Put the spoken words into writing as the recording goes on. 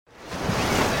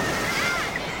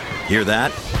Hear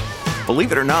that?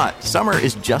 Believe it or not, summer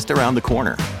is just around the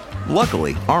corner.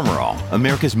 Luckily, Armor All,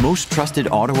 America's most trusted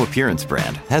auto appearance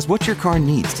brand, has what your car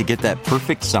needs to get that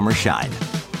perfect summer shine.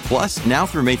 Plus, now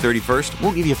through May 31st,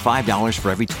 we'll give you $5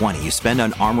 for every $20 you spend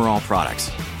on Armor All products.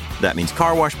 That means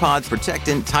car wash pods,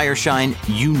 protectant, tire shine,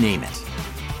 you name it.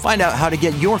 Find out how to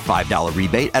get your $5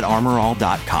 rebate at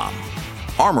armorall.com.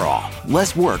 Armor All,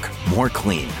 less work, more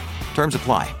clean. Terms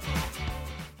apply.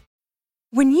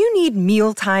 When you need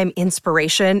mealtime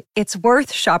inspiration, it's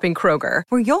worth shopping Kroger,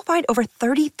 where you'll find over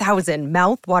 30,000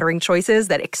 mouth-watering choices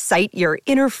that excite your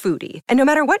inner foodie. And no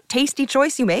matter what tasty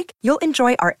choice you make, you'll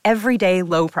enjoy our everyday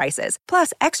low prices,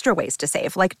 plus extra ways to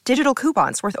save, like digital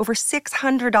coupons worth over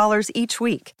 $600 each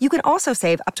week. You can also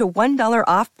save up to $1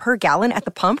 off per gallon at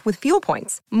the pump with fuel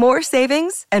points. More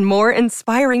savings and more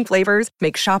inspiring flavors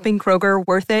make shopping Kroger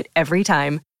worth it every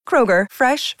time. Kroger,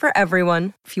 fresh for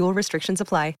everyone. Fuel restrictions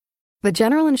apply. The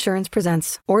General Insurance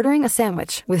presents Ordering a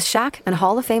Sandwich with Shaq and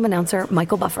Hall of Fame announcer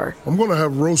Michael Buffer. I'm going to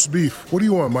have roast beef. What do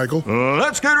you want, Michael?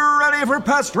 Let's get ready for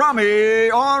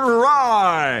pastrami on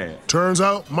rye. Turns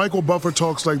out, Michael Buffer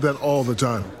talks like that all the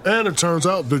time. And it turns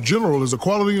out, The General is a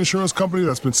quality insurance company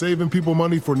that's been saving people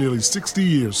money for nearly 60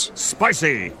 years.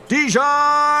 Spicy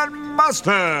Dijon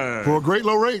mustard. For a great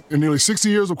low rate and nearly 60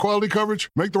 years of quality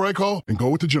coverage, make the right call and go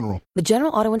with The General. The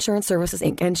General Auto Insurance Services,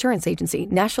 Inc. Insurance Agency,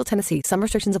 Nashville, Tennessee. Some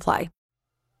restrictions apply.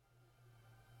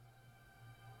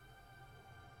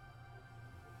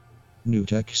 New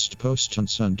text post on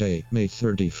Sunday, May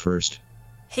 31st.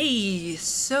 Hey,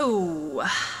 so...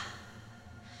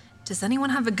 does anyone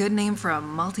have a good name for a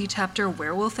multi-chapter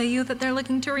werewolf AU that they're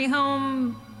looking to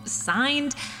rehome?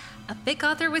 Signed, a thick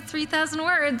author with 3,000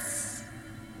 words,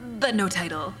 but no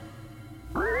title.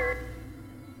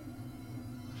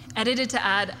 Edited to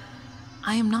add,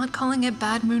 I am not calling it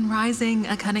Bad Moon Rising,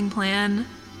 a cunning plan.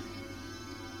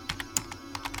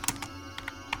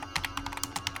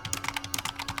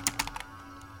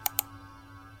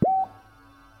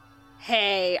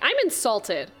 Hey, I'm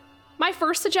insulted. My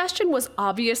first suggestion was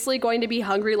obviously going to be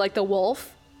Hungry Like the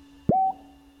Wolf.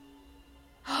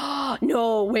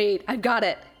 No, wait, I've got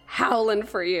it. Howlin'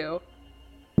 for You.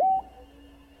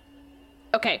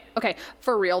 Okay,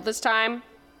 for real this time.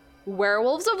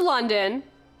 Werewolves of London.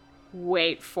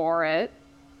 Wait for it.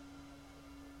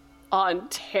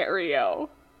 Ontario.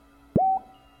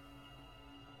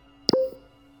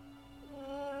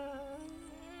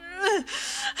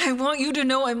 I want you to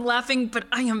know I'm laughing, but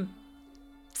I am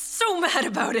so mad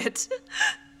about it.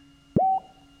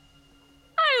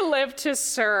 I live to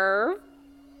serve.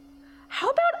 How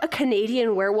about a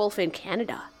Canadian werewolf in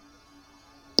Canada?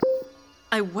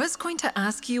 I was going to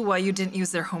ask you why you didn't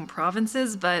use their home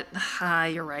provinces, but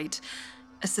you're right.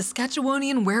 A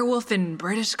Saskatchewanian werewolf in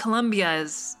British Columbia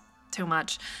is too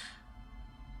much.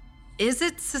 Is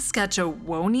it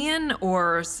Saskatchewanian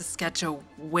or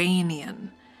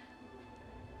Saskatchewanian?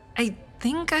 I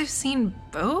think I've seen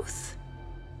both.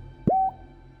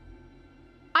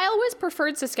 I always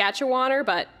preferred Saskatchewaner,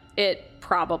 but it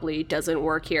probably doesn't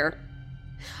work here.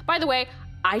 By the way,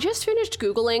 I just finished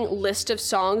Googling list of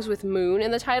songs with Moon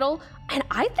in the title, and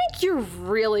I think you're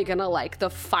really gonna like the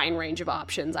fine range of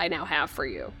options I now have for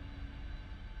you.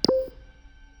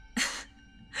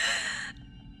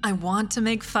 I want to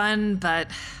make fun, but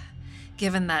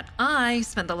given that I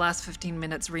spent the last 15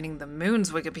 minutes reading the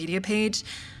Moon's Wikipedia page,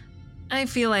 I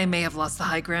feel I may have lost the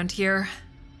high ground here.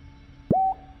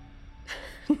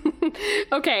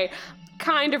 Okay,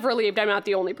 kind of relieved I'm not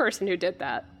the only person who did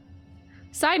that.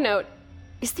 Side note,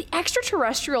 is the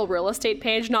extraterrestrial real estate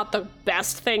page not the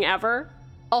best thing ever?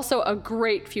 Also a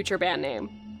great future band name.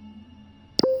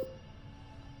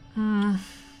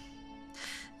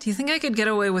 Do you think I could get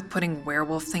away with putting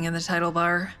werewolf thing in the title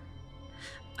bar?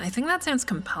 I think that sounds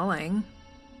compelling.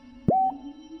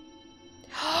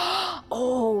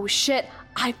 Oh shit,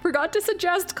 I forgot to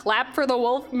suggest Clap for the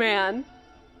Wolf Man.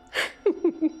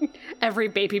 Every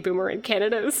baby boomer in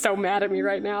Canada is so mad at me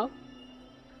right now.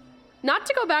 Not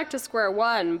to go back to square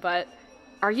one, but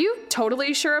are you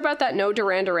totally sure about that no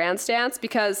Duran Duran stance?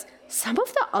 Because some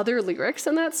of the other lyrics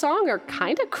in that song are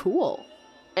kinda cool.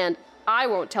 And I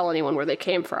won't tell anyone where they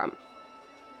came from.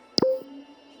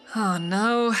 Oh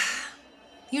no.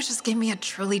 You just gave me a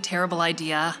truly terrible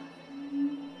idea.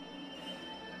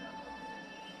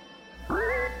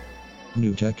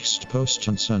 New text post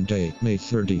on Sunday, May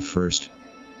 31st.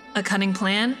 A cunning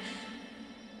plan?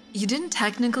 You didn't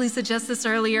technically suggest this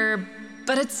earlier,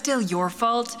 but it's still your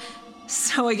fault,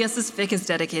 so I guess this fic is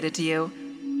dedicated to you.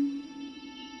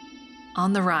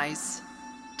 On the Rise,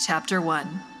 Chapter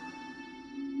 1.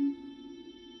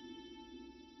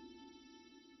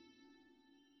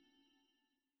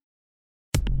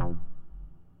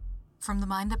 from the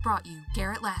mind that brought you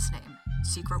Garrett Last Name,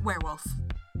 Secret Werewolf.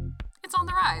 It's on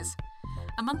the rise,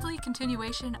 a monthly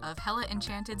continuation of Hella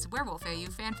Enchanted's Werewolf AU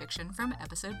fanfiction from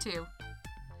episode 2.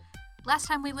 Last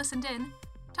time we listened in,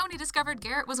 Tony discovered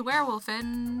Garrett was a werewolf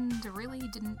and really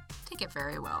didn't take it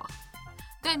very well.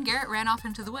 Then Garrett ran off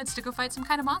into the woods to go fight some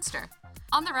kind of monster.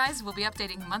 On the Rise will be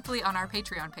updating monthly on our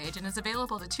Patreon page and is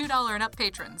available to $2 and up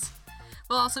patrons.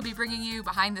 We'll also be bringing you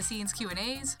behind-the-scenes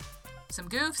Q&As, some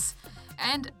goofs,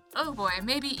 and, oh boy,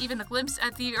 maybe even a glimpse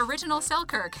at the original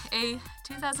Selkirk, a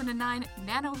 2009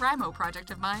 NaNoWriMo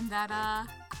project of mine that,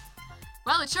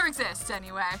 well, it sure exists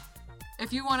anyway.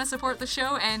 If you want to support the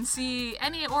show and see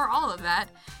any or all of that,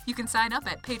 you can sign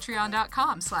up at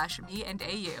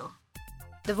patreon.com/meandau.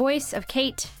 The voice of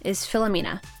Kate is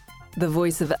Philomena. The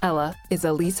voice of Ella is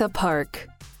Elisa Park.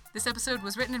 This episode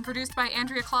was written and produced by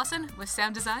Andrea Clausen, with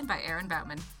sound design by Aaron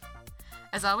Boutman.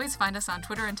 As always, find us on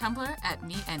Twitter and Tumblr at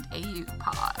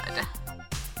meandaupod.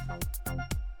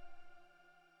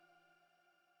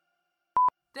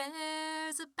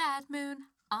 There's a bad moon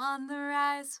on the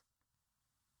rise.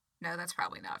 No, that's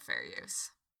probably not fair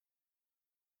use.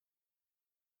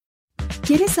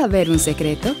 ¿Quieres saber un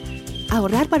secreto?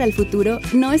 Ahorrar para el futuro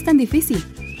no es tan difícil.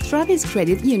 Travis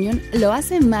Credit Union lo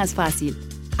hace más fácil.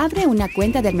 Abre una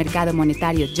cuenta del mercado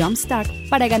monetario Jumpstart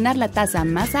para ganar la tasa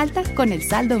más alta con el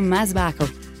saldo más bajo.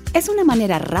 Es una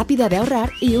manera rápida de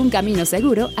ahorrar y un camino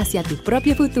seguro hacia tu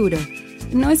propio futuro.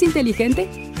 ¿No es inteligente?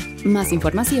 Más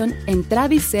información en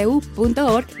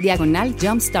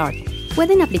traviscu.org/Jumpstart.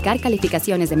 Pueden aplicar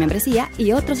calificaciones de membresía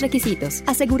y otros requisitos.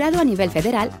 Asegurado a nivel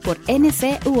federal por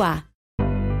NCUA.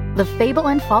 The Fable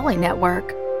and Folly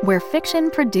Network, where fiction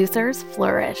producers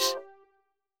flourish.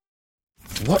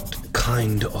 What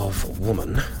kind of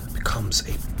woman becomes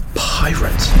a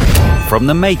pirate? From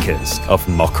the makers of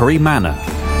Mockery Manor.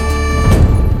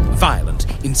 Violent,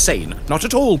 insane, not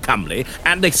at all comely,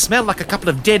 and they smell like a couple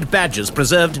of dead badgers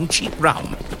preserved in cheap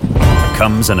rum.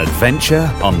 Comes an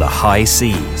adventure on the high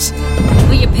seas.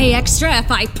 Will you pay extra if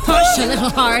I push a little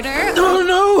harder?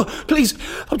 No, please.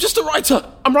 I'm just a writer.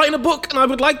 I'm writing a book and I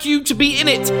would like you to be in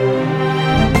it.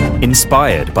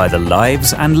 Inspired by the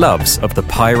lives and loves of the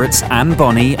pirates Anne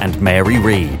Bonny and Mary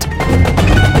Read.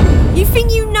 You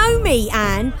think you know me,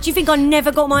 Anne? Do you think I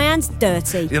never got my hands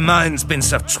dirty? Your mind's been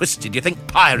so twisted, you think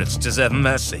pirates deserve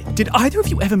mercy. Did either of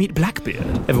you ever meet Blackbeard?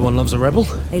 Everyone loves a rebel.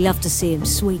 They love to see him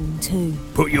swing, too.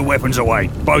 Put your weapons away,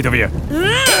 both of you.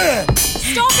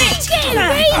 Stop it!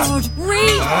 Read!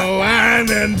 Read! Oh,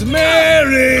 Anne and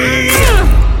Mary!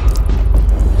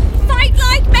 Fight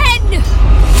like men!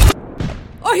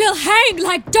 Or you'll hang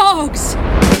like dogs!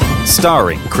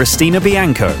 Starring Christina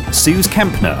Bianco, Suze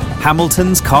Kempner,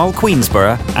 Hamilton's Carl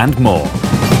Queensborough, and more.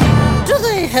 Do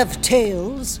they have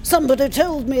tails? Somebody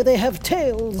told me they have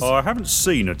tails. I haven't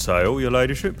seen a tail, your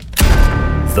ladyship.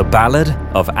 The Ballad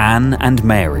of Anne and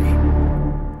Mary.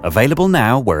 Available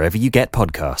now wherever you get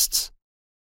podcasts.